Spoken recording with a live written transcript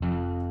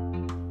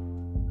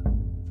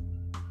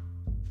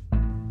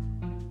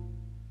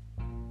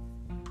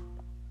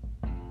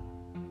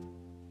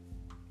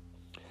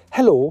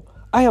Hello,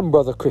 I am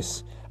Brother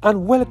Chris,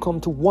 and welcome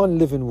to One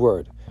Living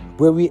Word,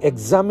 where we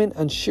examine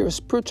and share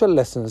spiritual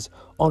lessons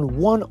on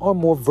one or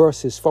more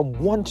verses from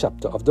one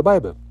chapter of the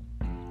Bible.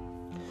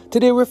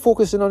 Today we're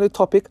focusing on the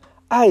topic,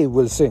 I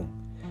Will Sing,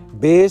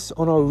 based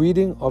on our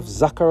reading of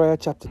Zechariah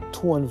chapter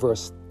 2 and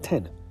verse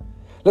 10.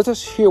 Let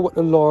us hear what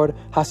the Lord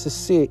has to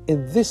say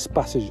in this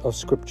passage of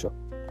Scripture.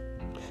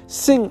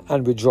 Sing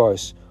and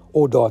rejoice,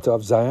 O daughter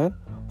of Zion,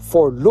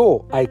 for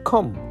lo, I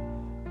come,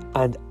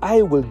 and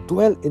I will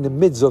dwell in the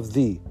midst of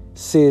thee,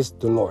 says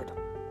the Lord.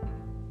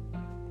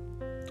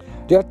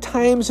 There are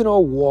times in our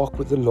walk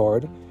with the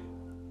Lord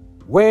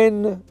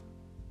when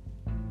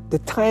the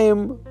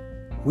time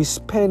we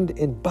spend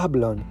in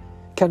Babylon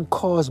can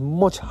cause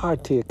much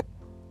heartache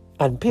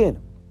and pain.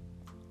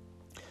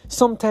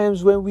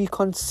 Sometimes when we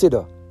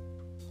consider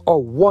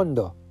or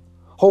wonder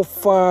how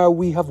far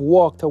we have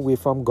walked away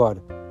from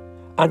God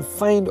and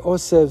find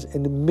ourselves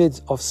in the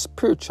midst of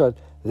spiritual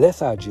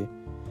lethargy,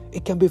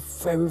 it can be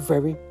very,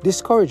 very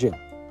discouraging.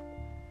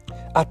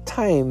 At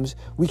times,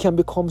 we can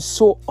become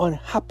so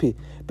unhappy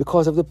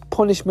because of the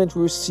punishment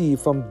we receive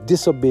from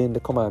disobeying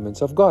the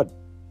commandments of God.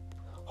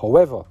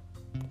 However,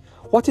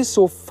 what is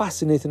so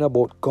fascinating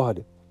about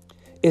God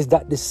is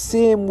that the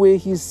same way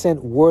He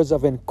sent words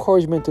of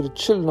encouragement to the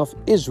children of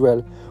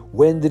Israel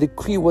when the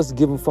decree was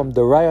given from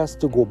Darius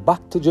to go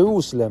back to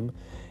Jerusalem,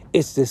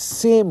 it's the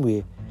same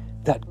way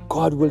that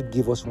God will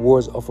give us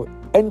words of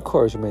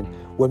encouragement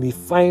when we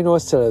find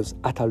ourselves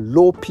at a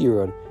low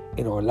period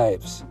in our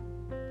lives.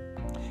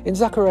 In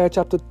Zechariah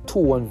chapter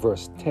 2 and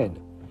verse 10,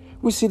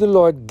 we see the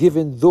Lord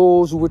giving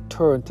those who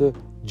return to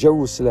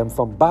Jerusalem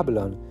from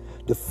Babylon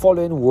the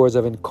following words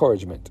of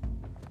encouragement.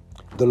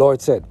 The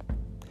Lord said,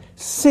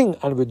 Sing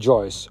and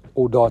rejoice,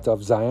 O daughter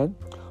of Zion,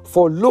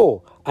 for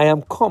lo, I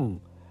am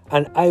come,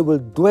 and I will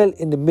dwell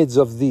in the midst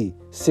of thee,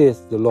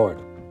 saith the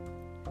Lord.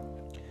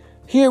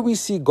 Here we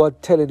see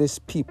God telling His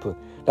people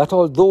that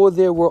although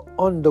they were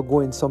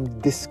undergoing some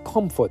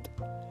discomfort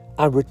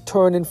and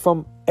returning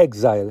from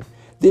exile,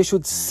 they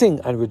should sing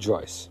and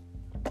rejoice.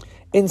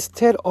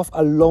 Instead of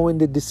allowing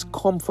the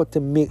discomfort to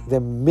make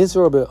them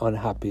miserable and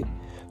unhappy,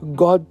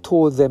 God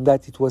told them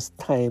that it was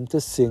time to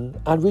sing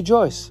and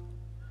rejoice.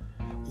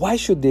 Why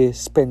should they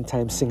spend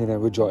time singing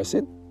and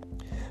rejoicing?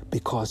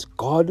 Because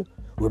God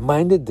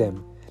reminded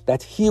them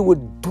that He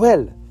would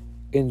dwell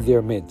in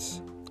their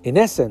midst. In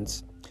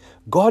essence,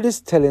 God is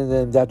telling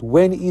them that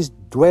when He's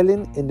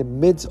dwelling in the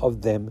midst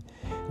of them,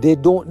 they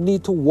don't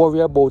need to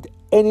worry about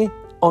any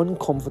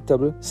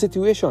uncomfortable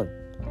situation.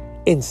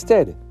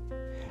 Instead,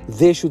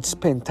 they should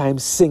spend time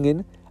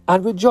singing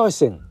and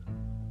rejoicing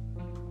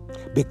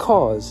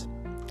because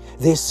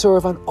they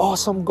serve an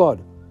awesome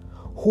God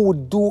who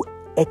would do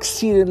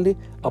exceedingly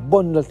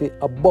abundantly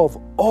above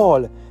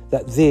all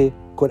that they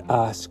could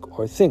ask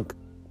or think.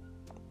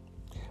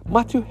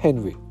 Matthew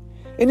Henry,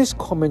 in his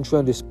commentary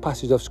on this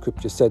passage of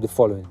Scripture, said the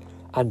following,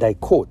 and I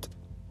quote,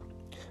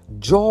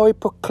 Joy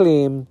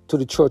proclaimed to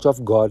the church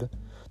of God,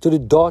 to the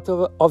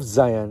daughter of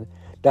Zion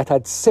that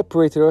had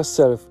separated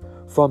herself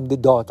from the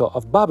daughter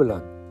of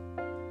Babylon.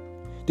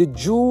 The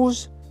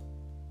Jews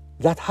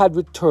that had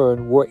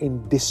returned were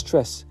in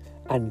distress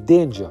and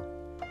danger.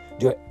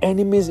 Their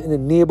enemies in the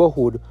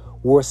neighborhood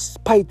were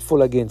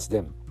spiteful against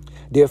them.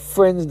 Their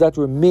friends that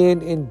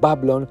remained in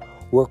Babylon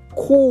were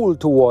cool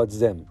towards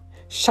them,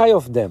 shy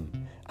of them,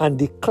 and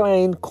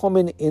declined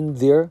coming in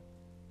their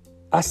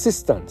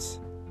assistance.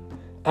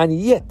 And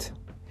yet,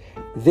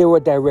 they were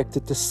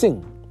directed to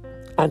sing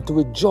and to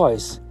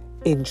rejoice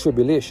in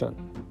tribulation.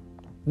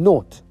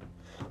 Note,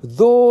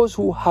 those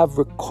who have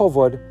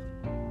recovered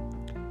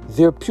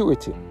their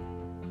purity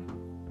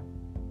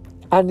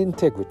and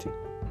integrity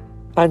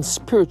and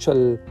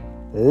spiritual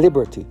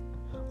liberty,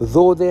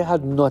 though they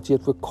had not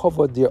yet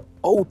recovered their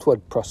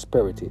outward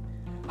prosperity,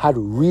 had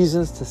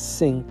reasons to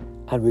sing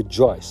and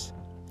rejoice,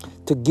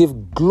 to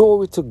give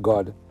glory to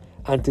God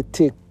and to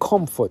take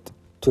comfort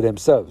to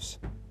themselves.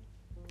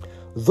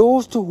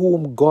 Those to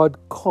whom God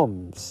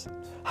comes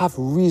have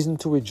reason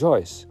to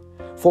rejoice,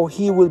 for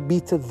He will be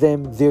to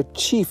them their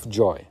chief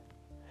joy.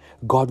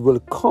 God will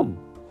come,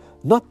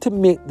 not to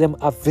make them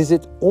a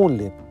visit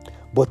only,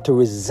 but to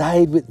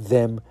reside with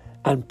them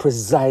and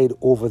preside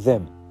over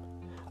them.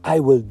 I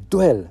will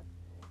dwell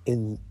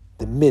in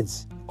the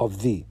midst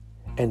of thee.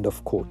 End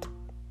of quote.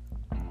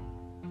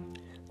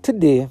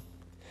 Today,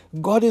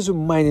 God is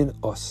reminding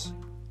us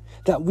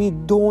that we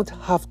don't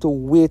have to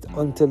wait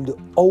until the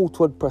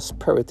outward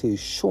prosperity is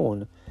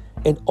shown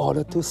in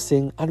order to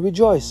sing and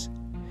rejoice.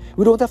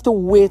 We don't have to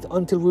wait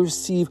until we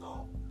receive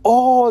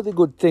all the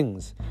good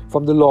things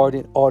from the Lord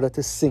in order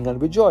to sing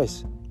and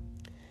rejoice.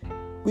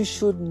 We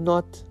should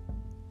not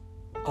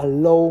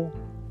allow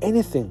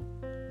anything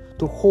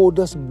to hold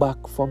us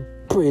back from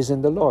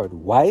praising the Lord.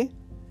 Why?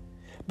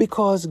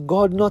 Because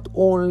God not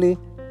only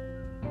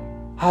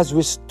has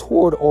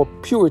restored our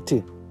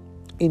purity,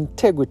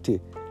 integrity,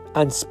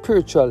 and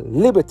spiritual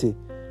liberty,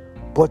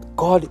 but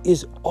God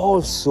is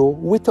also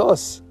with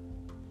us.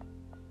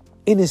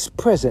 In His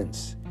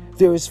presence,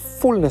 there is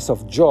fullness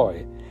of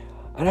joy,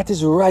 and at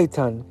His right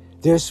hand,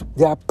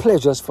 there are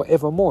pleasures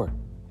forevermore.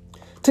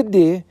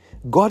 Today,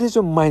 God is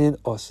reminding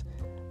us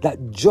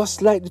that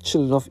just like the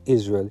children of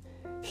Israel,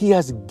 He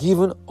has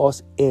given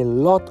us a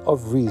lot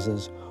of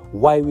reasons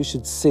why we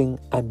should sing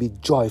and be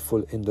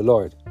joyful in the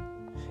Lord.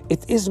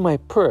 It is my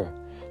prayer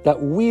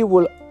that we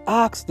will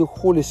ask the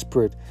Holy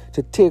Spirit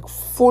to take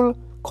full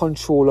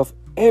control of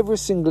every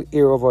single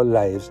area of our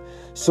lives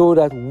so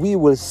that we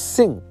will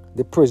sing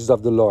the praises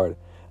of the Lord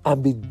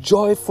and be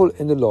joyful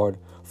in the Lord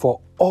for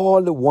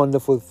all the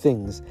wonderful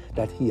things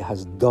that He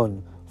has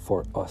done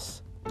for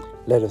us.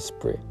 Let us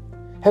pray.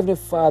 Heavenly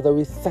Father,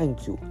 we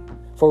thank You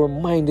for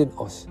reminding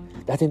us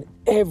that in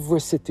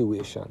every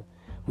situation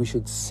we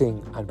should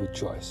sing and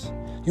rejoice.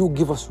 You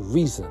give us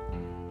reason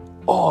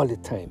all the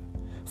time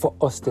for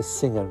us to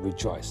sing and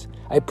rejoice.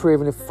 I pray,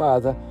 Heavenly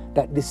Father,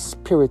 that the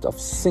spirit of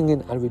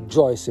singing and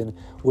rejoicing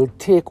will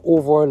take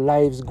over our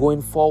lives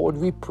going forward,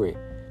 we pray,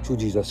 through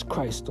Jesus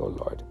Christ, our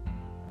Lord.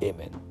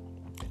 Amen.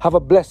 Have a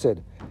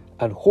blessed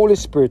and Holy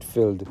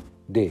Spirit-filled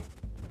day.